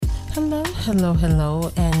Hello, hello,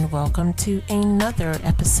 hello, and welcome to another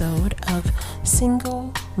episode of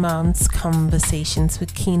Single Moms Conversations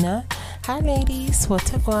with Kina. Hi ladies,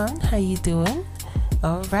 what's up, how you doing?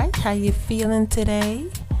 All right, how you feeling today?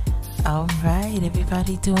 All right,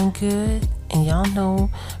 everybody doing good? And y'all know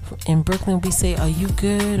in Brooklyn we say, are you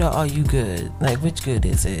good or are you good? Like, which good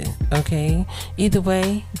is it? Okay, either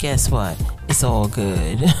way, guess what? It's all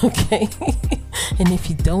good. Okay. And if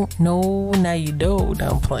you don't know, now you know.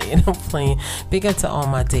 No, I'm playing. Big up to all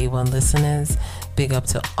my day one listeners. Big up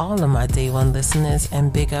to all of my day one listeners.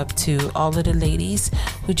 And big up to all of the ladies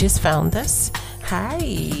who just found us.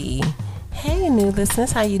 Hi. Hey, new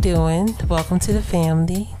listeners. How you doing? Welcome to the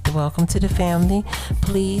family. Welcome to the family.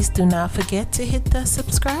 Please do not forget to hit the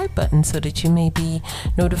subscribe button so that you may be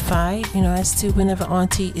notified, as to whenever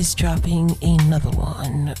Auntie is dropping another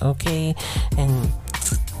one. Okay. And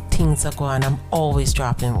things are going, I'm always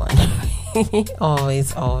dropping one.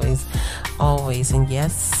 always. And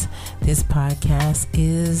yes, this podcast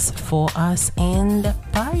is for us and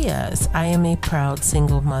by us. I am a proud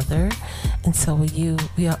single mother, and so are you.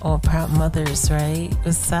 We are all proud mothers, right?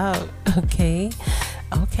 What's up? Okay,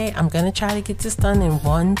 I'm gonna try to get this done in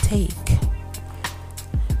one take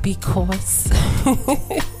because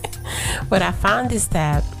what I found is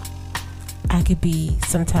that I could be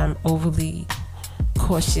sometimes overly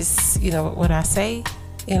cautious, what I say,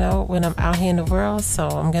 when I'm out here in the world. So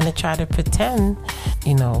I'm going to try to pretend,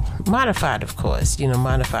 modified, of course.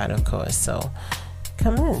 So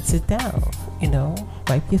come in, sit down,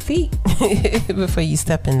 wipe your feet before you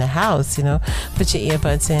step in the house, put your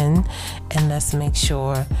earbuds in, and let's make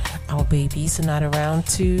sure our babies are not around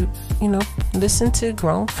to, listen to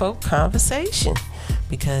grown folk conversation.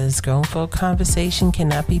 Because grown folk conversation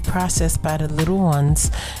cannot be processed by the little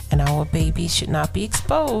ones, and our babies should not be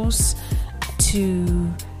exposed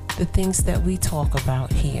to the things that we talk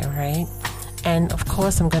about here, right? And of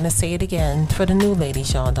course, I'm gonna say it again for the new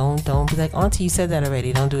ladies, y'all. Don't be like, Auntie, you said that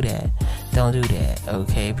already. Don't do that.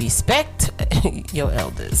 Okay, respect your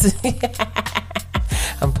elders.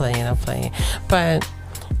 I'm playing. But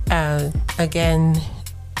again,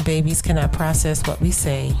 babies cannot process what we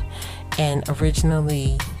say. And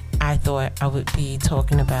originally, I thought I would be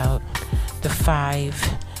talking about the five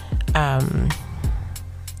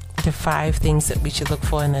things that we should look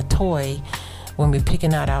for in a toy when we're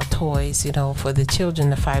picking out our toys, for the children,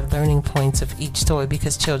 the 5 learning points of each toy,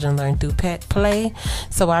 because children learn through play.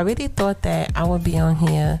 So I really thought that I would be on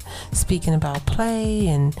here speaking about play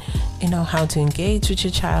and, how to engage with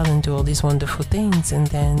your child and do all these wonderful things. And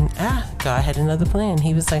then, God had another plan.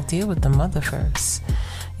 He was like, deal with the mother first.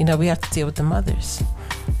 We have to deal with the mothers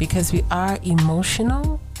because we are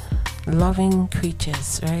emotional, loving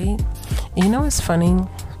creatures, right? And it's funny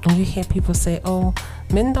when you hear people say, oh,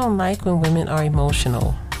 men don't like when women are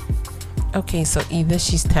emotional. Okay, so either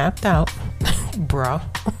she's tapped out, bruh.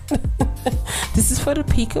 This is for the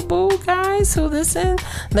peekaboo guys who listen.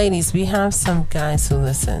 Ladies, we have some guys who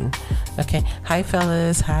listen. Okay, hi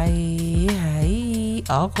fellas, hi,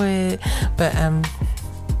 awkward, but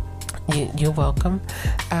you're welcome.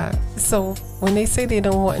 So when they say they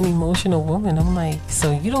don't want an emotional woman, I'm like,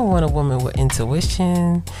 so you don't want a woman with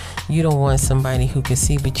intuition. You don't want somebody who can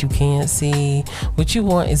see what you can't see. What you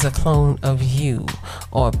want is a clone of you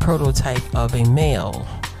or a prototype of a male.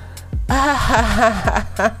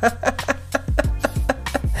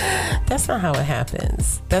 That's not how it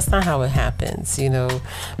happens.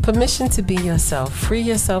 Permission to be yourself. Free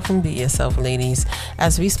yourself and be yourself, ladies.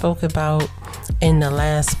 As we spoke about in the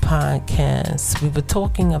last podcast, we were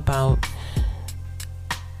talking about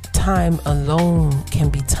time alone can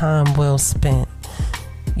be time well spent.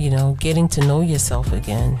 Getting to know yourself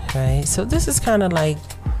again, right? So this is kind of like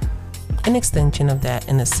an extension of that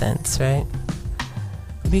in a sense, right?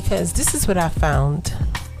 Because this is what I found,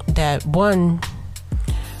 that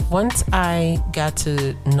once I got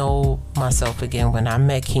to know myself again, when I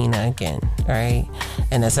met Kina again, right?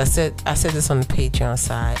 And as I said this on the Patreon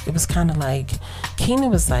side, it was kind of like, Kina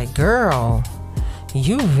was like, girl,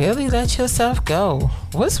 you really let yourself go.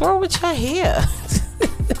 What's wrong with your hair?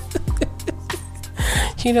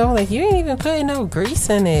 Like you ain't even putting no grease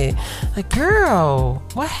in it. Like, girl,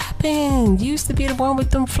 what happened? You used to be the one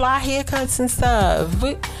with them fly haircuts and stuff.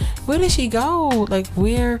 Where did she go? Like,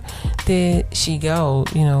 where did she go?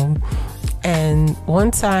 And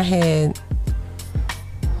once I had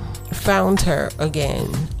found her again,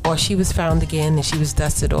 or she was found again and she was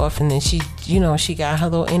dusted off, and then she got her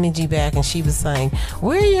little energy back, and she was like,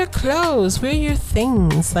 where are your clothes? Where are your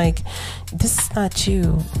things? Like, this is not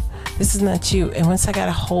you. And once I got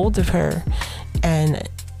a hold of her, and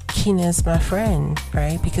Kina is my friend,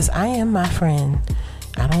 right? Because I am my friend.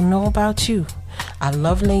 I don't know about you. I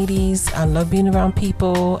love ladies. I love being around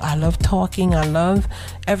people. I love talking. I love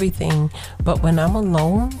everything. But when I'm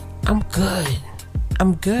alone, I'm good.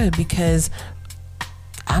 I'm good because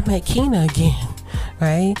I met Keena again,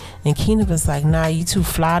 right? And Keena was like, nah, you too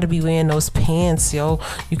fly to be wearing those pants, yo.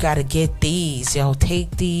 You got to get these, yo.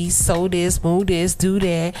 Take these, sew this, move this, do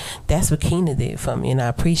that. That's what Keena did for me, and I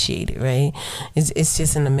appreciate it, right? It's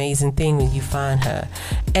just an amazing thing when you find her.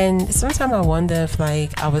 And sometimes I wonder if,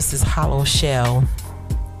 like, I was this hollow shell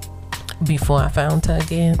before I found her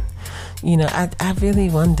again. You know, I really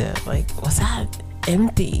wonder, like, was I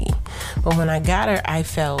empty? But when I got her, I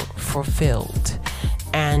felt fulfilled.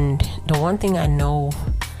 And the one thing I know,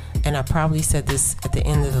 and I probably said this at the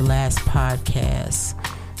end of the last podcast,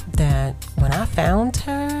 that when I found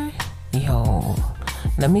her, yo,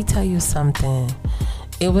 let me tell you something.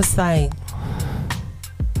 It was like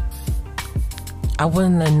I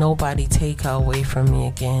wouldn't let nobody take her away from me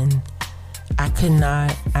again. I could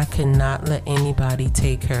not let anybody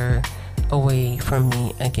take her away from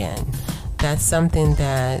me again. That's something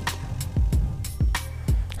that,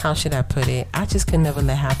 how should I put it? I just could never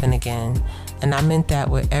let happen again. And I meant that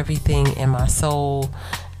with everything in my soul,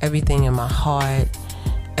 everything in my heart,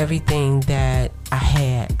 everything that I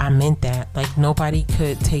had. I meant that. Like, nobody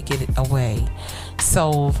could take it away.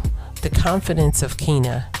 So the confidence of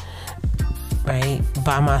Keena, right,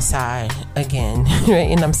 by my side again, right?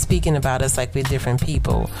 And I'm speaking about us like we're different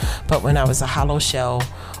people. But when I was a hollow shell,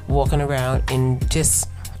 walking around in just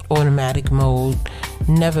automatic mode,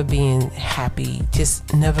 never being happy,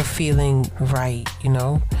 just never feeling right, you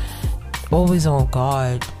know, always on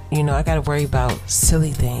guard, you know, I gotta worry about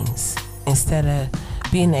silly things instead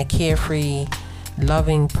of being that carefree,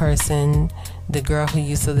 loving person, the girl who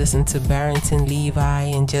used to listen to Barrington Levi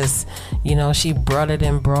and just, you know, she brought it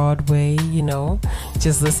in Broadway, you know,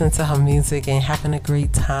 just listening to her music and having a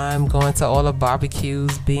great time, going to all the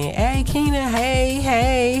barbecues, being, hey, Keena,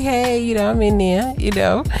 hey, you know, I'm in there, you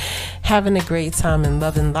know, having a great time and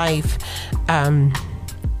loving life.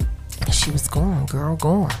 She was going,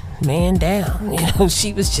 man down, you know,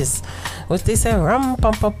 she was just, what they say, rum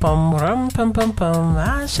pum pum pum, rum pum pum pum,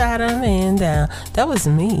 I shot a man down. That was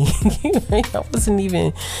me. I wasn't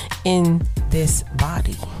even in this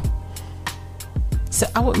body. So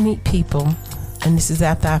I would meet people, and this is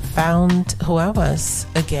after I found who I was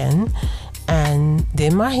again, and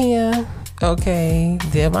did my hair. Okay,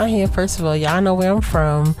 did my hair. First of all, y'all know where I'm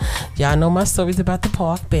from. Y'all know my stories about the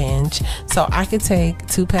park bench. So I could take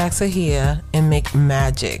 2 packs of hair and make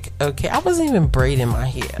magic. Okay, I wasn't even braiding my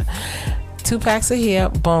hair. 2 packs of hair,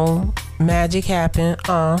 boom, magic happened.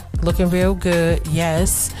 Looking real good.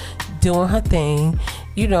 Yes, doing her thing.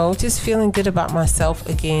 You know, just feeling good about myself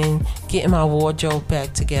again. Getting my wardrobe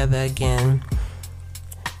back together again.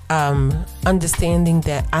 Understanding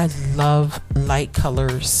that I love light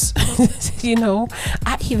colors. You know,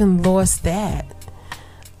 I even lost that.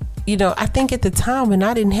 You know, I think at the time when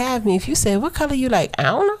I didn't have me, if you said, what color you like? I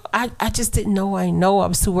don't know. I just didn't know. I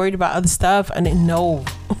was too worried about other stuff. I didn't know.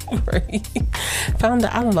 Right? Found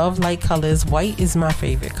that I love light colors. White is my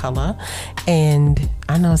favorite color. And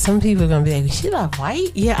I know some people are going to be like, she love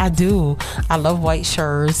white? Yeah, I do. I love white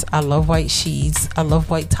shirts. I love white sheets. I love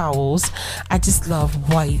white towels. I just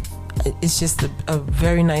love white. It's just a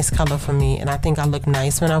very nice color for me. And I think I look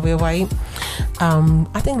nice when I wear white.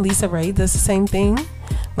 I think Lisa Ray does the same thing.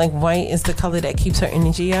 Like, white is the color that keeps her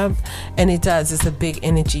energy up, and it does. It's a big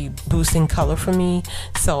energy boosting color for me,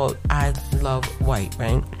 so I love white,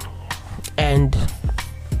 right? And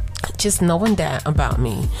just knowing that about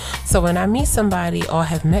me. So when I meet somebody or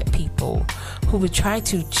have met people who would try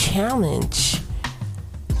to challenge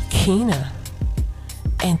Keena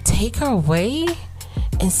and take her away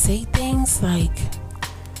and say things like,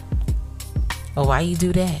 oh, why you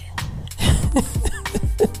do that?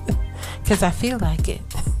 Because I feel like it.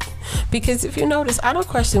 Because if you notice, I don't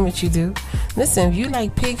question what you do. Listen, if you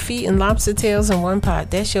like pig feet and lobster tails in one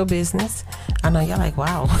pot, that's your business. I know y'all like,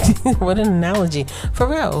 wow, what an analogy. For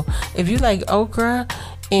real, if you like okra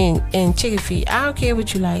and chicken feet, I don't care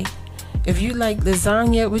what you like. If you like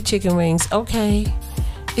lasagna with chicken wings, okay.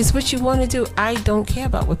 It's what you want to do. I don't care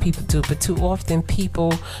about what people do, but too often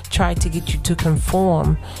people try to get you to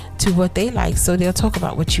conform to what they like, so they'll talk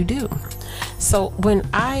about what you do. So when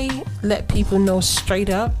I let people know straight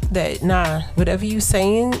up that, nah, whatever you're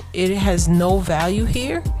saying, it has no value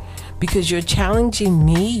here because you're challenging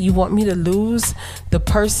me. You want me to lose the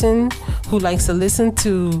person who likes to listen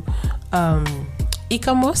to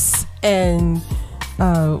Ikamus and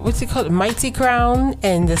what's it called, Mighty Crown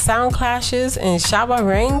and the Sound Clashes and Shabba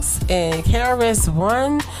Ranks and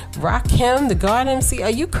KRS-One, Rakim, the God MC. Are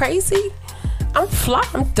you crazy? I'm fly.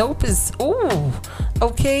 I'm dope as ooh.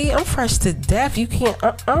 Okay, I'm fresh to death. You can't.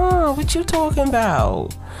 What you talking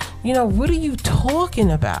about? You know, what are you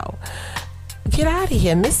talking about? Get out of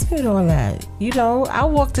here. Miss me with all that. You know, I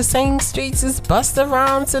walk the same streets as Busta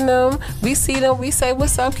Rhymes and them. We see them. We say,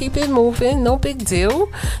 what's up? Keep it moving. No big deal.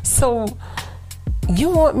 So, you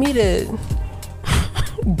want me to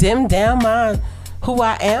dim down who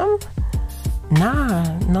I am?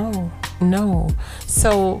 Nah, no.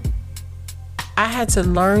 So, I had to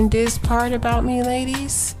learn this part about me,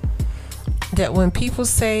 ladies. That when people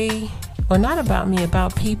say, or not about me,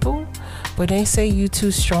 about people, when they say you too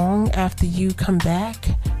strong after you come back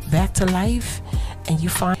to life, and you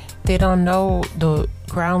find they don't know the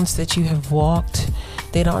grounds that you have walked,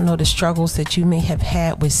 they don't know the struggles that you may have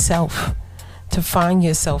had with self to find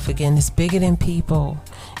yourself again. It's bigger than people.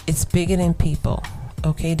 It's bigger than people.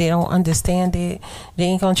 Okay, they don't understand it. They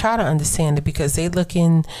ain't gonna try to understand it because they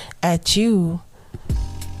looking at you.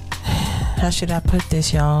 How should I put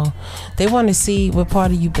this, y'all? They want to see what part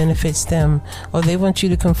of you benefits them, or they want you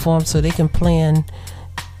to conform so they can plan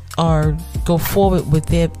or go forward with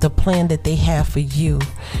the plan that they have for you.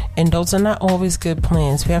 And those are not always good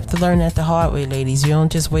plans. We have to learn that the hard way, ladies. You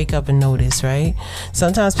don't just wake up and know this, right?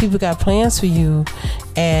 Sometimes people got plans for you,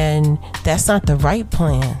 and that's not the right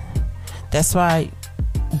plan. That's why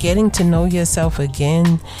getting to know yourself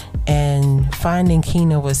again and finding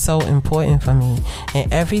Kina was so important for me.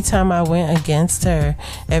 And every time I went against her,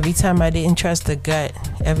 every time I didn't trust the gut,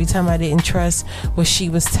 every time I didn't trust what she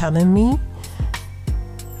was telling me,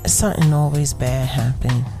 something always bad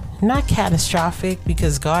happened. Not catastrophic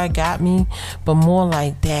because God got me, but more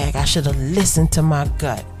like, dag, I should have listened to my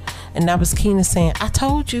gut. And that was Kina saying, I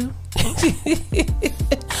told you.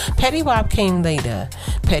 Petty Wop came later.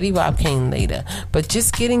 But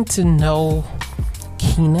just getting to know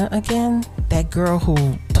Kina again, that girl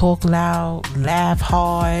who talk loud, laugh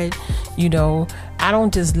hard, you know, I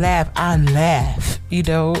don't just laugh, I laugh, you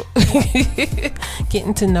know.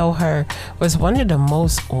 Getting to know her was one of the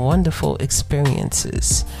most wonderful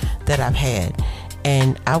experiences that I've had.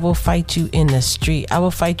 And I will fight you in the street. I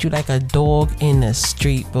will fight you like a dog in the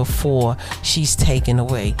street before she's taken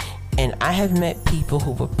away. And I have met people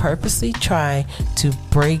who will purposely try to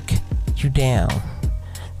break you down.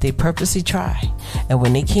 They purposely try. And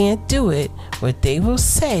when they can't do it, what they will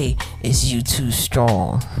say is, you too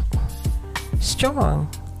strong. Strong.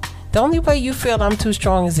 The only way you feel I'm too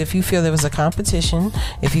strong is if you feel there was a competition,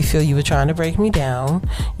 if you feel you were trying to break me down.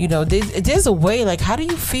 You know, there's a way, like, how do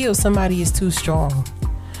you feel somebody is too strong?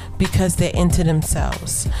 Because they're into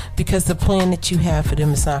themselves. Because the plan that you have for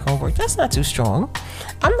them is not going to work. That's not too strong.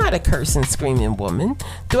 I'm not a cursing, screaming woman.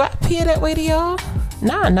 Do I appear that way to y'all?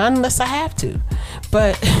 Nah, not unless I have to.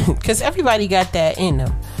 But, because everybody got that in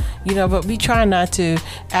them. You know, but we try not to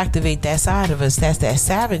activate that side of us. That's that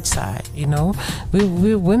savage side, you know.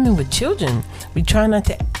 We're women with children. We try not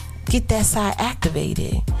to get that side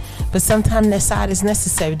activated. But sometimes that side is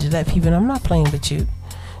necessary to let people know, I'm not playing with you.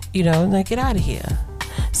 You know, like, get out of here.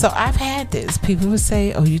 So I've had this. People would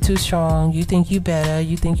say, oh, you too strong. You think you better.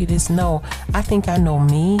 You think you this. No, I think I know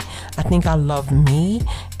me. I think I love me.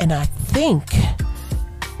 And I think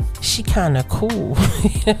she kind of cool.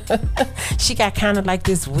 She got kind of like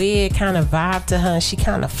this weird kind of vibe to her. She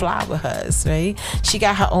kind of fly with hers, right? She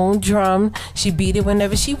got her own drum. She beat it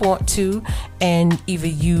whenever she want to. And either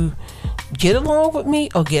you get along with me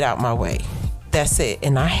or get out my way. That's it.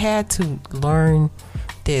 And I had to learn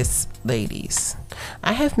this, ladies.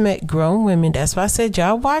 I have met grown women. That's why I said,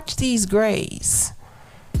 y'all watch these grays.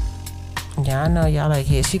 Yeah, I know y'all like,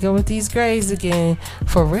 here she go with these grays again.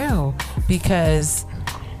 For real. Because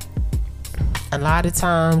a lot of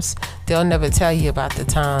times they'll never tell you about the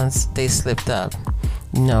times they slipped up.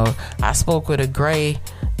 You know, I spoke with a gray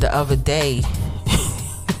the other day.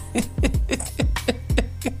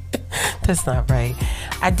 That's not right.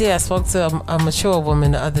 I spoke to a mature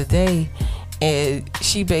woman the other day, and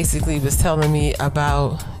she basically was telling me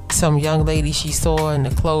about some young lady she saw and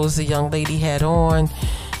the clothes the young lady had on.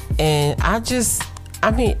 And I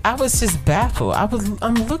was just baffled.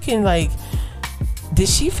 I'm looking like, did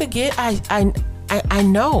she forget? I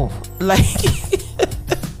know. Like,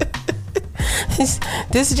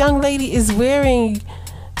 this young lady is wearing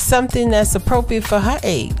something that's appropriate for her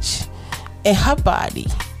age and her body.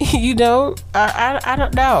 You know, I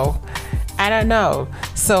don't know. I don't know.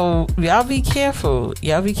 So y'all be careful.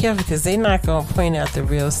 Y'all be careful, because they're not going to point out the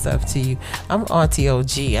real stuff to you. I'm Auntie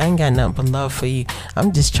OG. I ain't got nothing but love for you.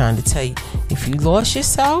 I'm just trying to tell you, if you lost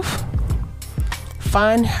yourself,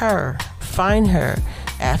 find her. Find her.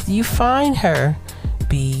 After you find her,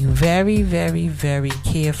 be very, very, very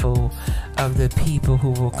careful of the people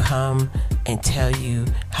who will come and tell you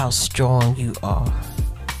how strong you are,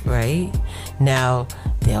 right? Now,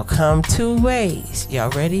 they'll come two ways. Y'all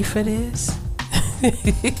ready for this?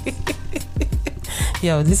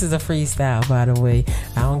 Yo, this is a freestyle, by the way.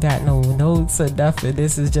 I don't got no notes or nothing.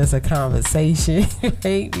 This is just a conversation,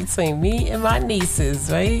 right? Between me and my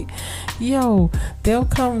nieces, right? Yo, they'll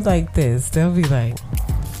come like this. They'll be like,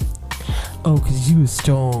 oh, because you a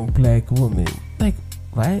strong black woman. Like,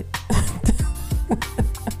 what?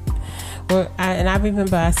 Well, I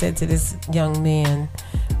remember I said to this young man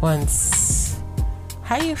once,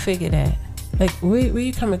 how you figure that? Like, where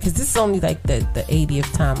you coming? Because this is only like the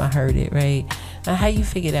 80th time I heard it, right? Now, how you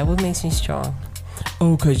figure that? What makes me strong?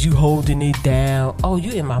 Oh, because you holding it down. Oh,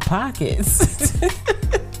 you in my pockets.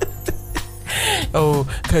 Oh,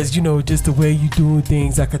 because, you know, just the way you doing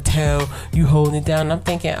things, I could tell you holding it down. I'm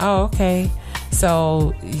thinking, oh, okay.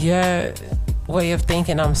 So your way of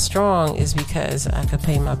thinking I'm strong is because I could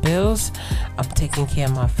pay my bills, I'm taking care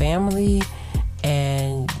of my family,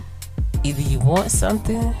 and either you want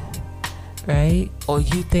something, right? Or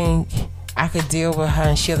you think I could deal with her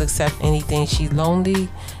and she'll accept anything. She's lonely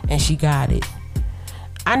and she got it.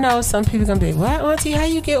 I know some people gonna be like, what, auntie, how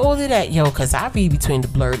you get all of that? Yo, because I read between the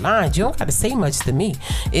blurred lines. You don't gotta say much to me.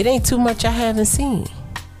 It ain't too much I haven't seen.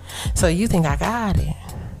 So you think I got it.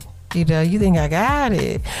 You know, you think I got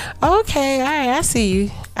it. Okay, all right, I see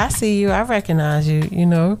you. I recognize you, you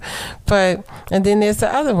know. But, and then there's the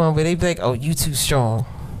other one where they be like, oh, you too strong.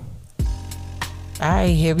 All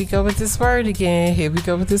right, here we go with this word again.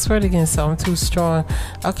 So I'm too strong.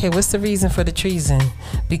 Okay, what's the reason for the treason?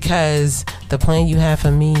 Because the plan you have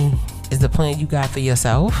for me is the plan you got for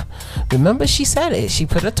yourself. Remember, she said it. She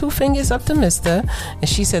put her two fingers up to Mister, and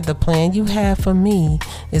she said the plan you have for me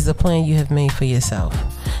is the plan you have made for yourself.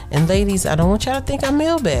 And ladies, I don't want y'all to think I'm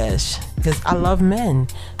male bash, because I love men,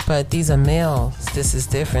 but these are males. This is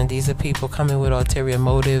different. These are people coming with ulterior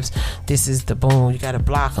motives. This is the boom. You gotta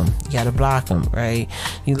block them, right?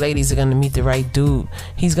 You ladies are gonna meet the right dude.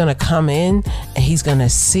 He's gonna come in and he's gonna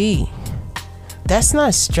see. That's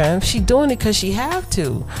not strength. She doing it because she have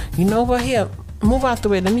to. You know what? Here, move out the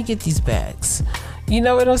way. Let me get these bags. You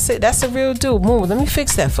know what I'm saying? That's a real dude. Move. Let me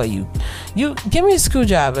fix that for you. You give me a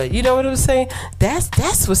screwdriver. You know what I'm saying?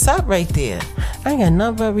 That's what's up right there. I ain't got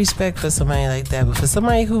nothing but respect for somebody like that. But for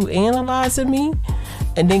somebody who analyzing me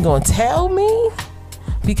and then gonna tell me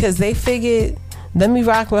because they figured, let me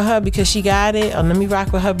rock with her because she got it, or let me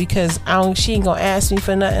rock with her because she ain't gonna ask me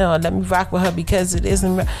for nothing, or let me rock with her because it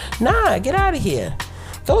isn't. Nah, get out of here.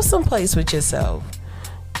 Go someplace with yourself.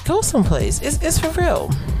 Go someplace. It's for real.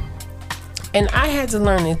 And I had to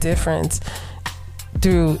learn the difference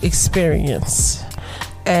through experience.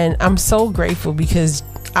 And I'm so grateful because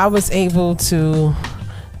I was able to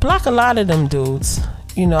block a lot of them dudes.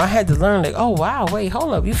 You know, I had to learn, like, oh, wow, wait,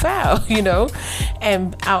 hold up, you foul, you know.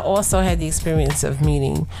 And I also had the experience of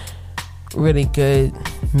meeting really good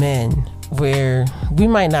men where we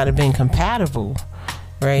might not have been compatible,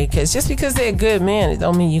 right? Because just because they're a good man, it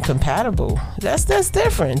don't mean you're compatible. That's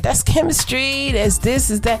different. That's chemistry. That's this,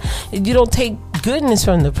 is that. You don't take goodness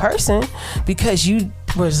from the person because you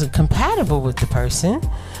was compatible with the person.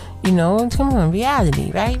 You know, come on,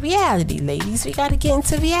 reality, right? Reality, ladies. We got to get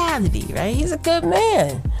into reality, right? He's a good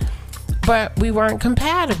man. But we weren't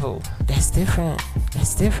compatible. That's different,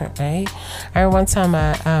 right? I remember one time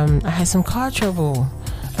I had some car trouble.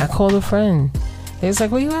 I called a friend. They was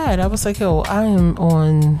like, where you at? I was like, yo, I am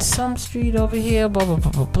on some street over here, blah, blah,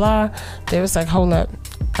 blah, blah, blah. They was like, hold up.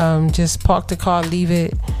 Just park the car, leave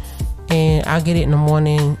it, and I'll get it in the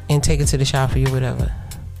morning and take it to the shop for you, whatever.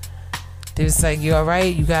 They was like, you all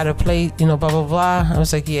right? You got a plate, you know, blah, blah, blah. I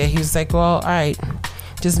was like, yeah. He was like, well, all right.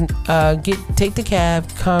 Just take the cab,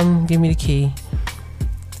 come, give me the key.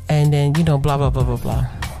 And then, you know, blah, blah, blah, blah, blah,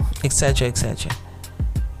 et cetera, et cetera.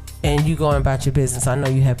 And you going about your business. I know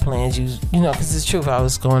you had plans. You know, because it's true. I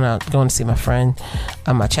was going to see my friend,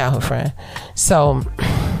 my childhood friend. So,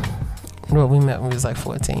 well, we met when we was like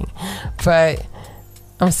 14. But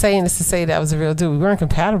I'm saying this to say that I was a real dude. We weren't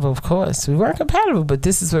compatible, of course. We weren't compatible, but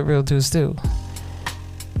this is what real dudes do.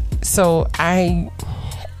 So I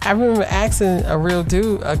remember asking a real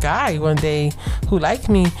dude, a guy one day who liked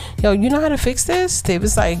me, yo, you know how to fix this? They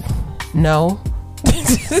was like, no.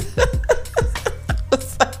 I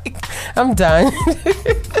was like, I'm done.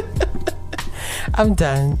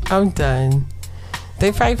 I'm done.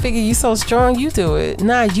 They probably figure you so strong, you do it.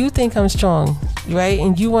 Nah, you think I'm strong. right?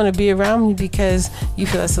 And you want to be around me because you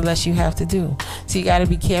feel it's the less you have to do. So you got to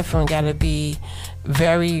be careful and got to be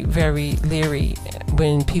very, very leery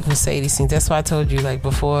when people say these things. That's why I told you, like,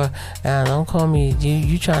 before, don't call me,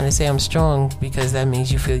 you trying to say I'm strong because that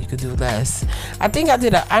means you feel you could do less. I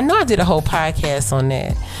know I did a whole podcast on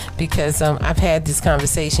that because I've had this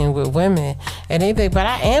conversation with women and they think, but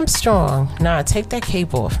I am strong. Nah, take that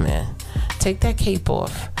cape off, man. Take that cape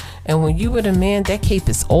off. And when you with a man, that cape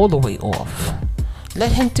is all the way off.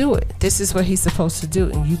 Let him do it. This is what he's supposed to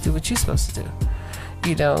do, and you do what you're supposed to do.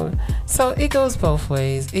 You know, so it goes both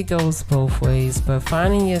ways. But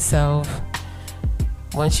finding yourself,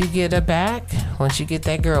 once you get her back, once you get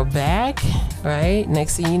that girl back, right?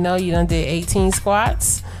 Next thing you know, you done did 18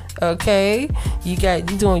 squats. Okay, you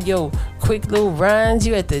doing your quick little runs.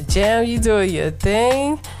 You at the gym. You doing your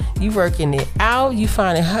thing. You working it out. You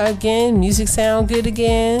finding her again. Music sound good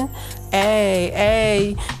again.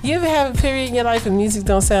 Hey, you ever have a period in your life when music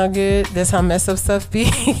don't sound good? That's how messed up stuff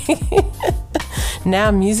be.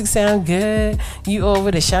 Now music sound good. You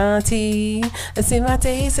over the Ashanti. I see my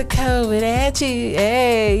days are cold without you.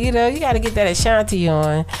 Hey, you know, you got to get that Ashanti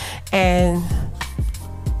on. And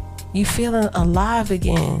you feeling alive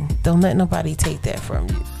again. Don't let nobody take that from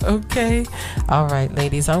you. Okay? All right,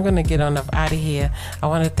 ladies. I'm going to get on up out of here. I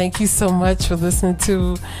want to thank you so much for listening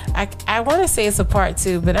to... I want to say it's a part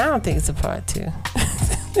 2, but I don't think it's a part 2.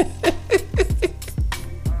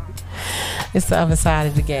 It's the other side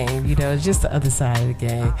of the game, you know, it's just the other side of the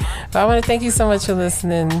game. But I want to thank you so much for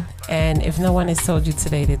listening. And if no one has told you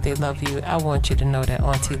today that they love you, I want you to know that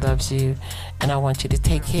Auntie loves you. And I want you to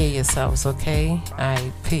take care of yourselves, okay? All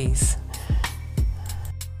right, peace.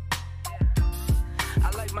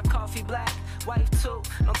 I like my coffee black, wife too.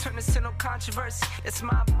 Don't turn this to no controversy, it's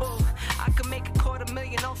my boo. I can make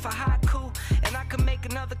 $250,000 off a haiku, and I can make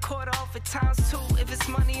another quarter off it ×2. If it's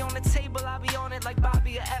money on the table, I'll be on it like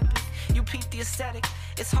Bobby or Epic. You peep the aesthetic,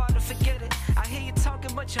 it's hard to forget it. I hear you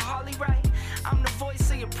talking, but you're hardly right. I'm the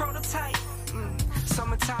voice of your prototype.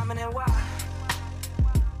 Summertime in NY.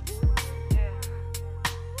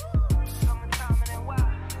 Summertime in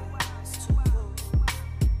NY. It's too cool.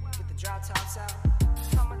 Get the drop tops out.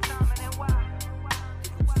 Summertime in NY.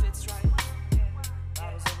 Get them fits right.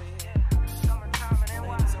 Bottles over here. Summertime in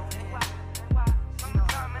NY.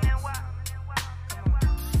 Summertime in NY.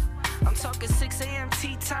 I'm talking 6 a.m.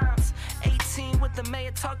 tea times. 18 with the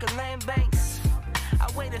mayor talking land banks. I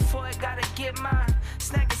waited for it, gotta get mine.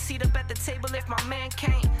 Snag a seat up at the table if my man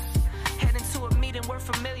can't. Head into a meeting, we're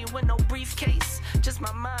familiar with no briefcase. Just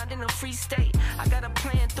my mind in a free state. I got a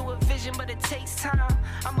plan through a vision, but it takes time.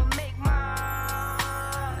 I'ma make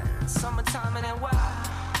mine. Summertime in NY.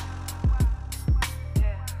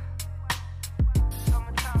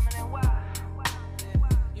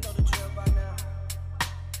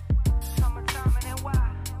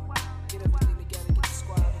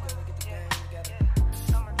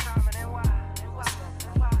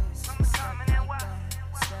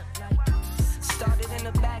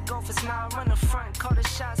 Now I run the front, call the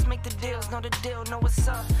shots, make the deals, know the deal, know what's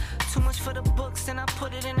up. Too much for the books, then I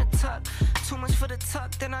put it in a tuck. Too much for the tuck,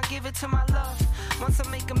 then I give it to my love. Once I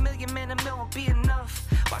make $1 million, man, $1 million won't be enough.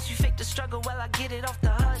 Watch you fake the struggle while I get it off the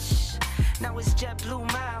hush. Now it's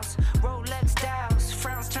JetBlue miles, Rolex dials,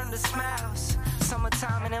 frowns turn to smiles.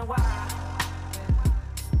 Summertime in NY.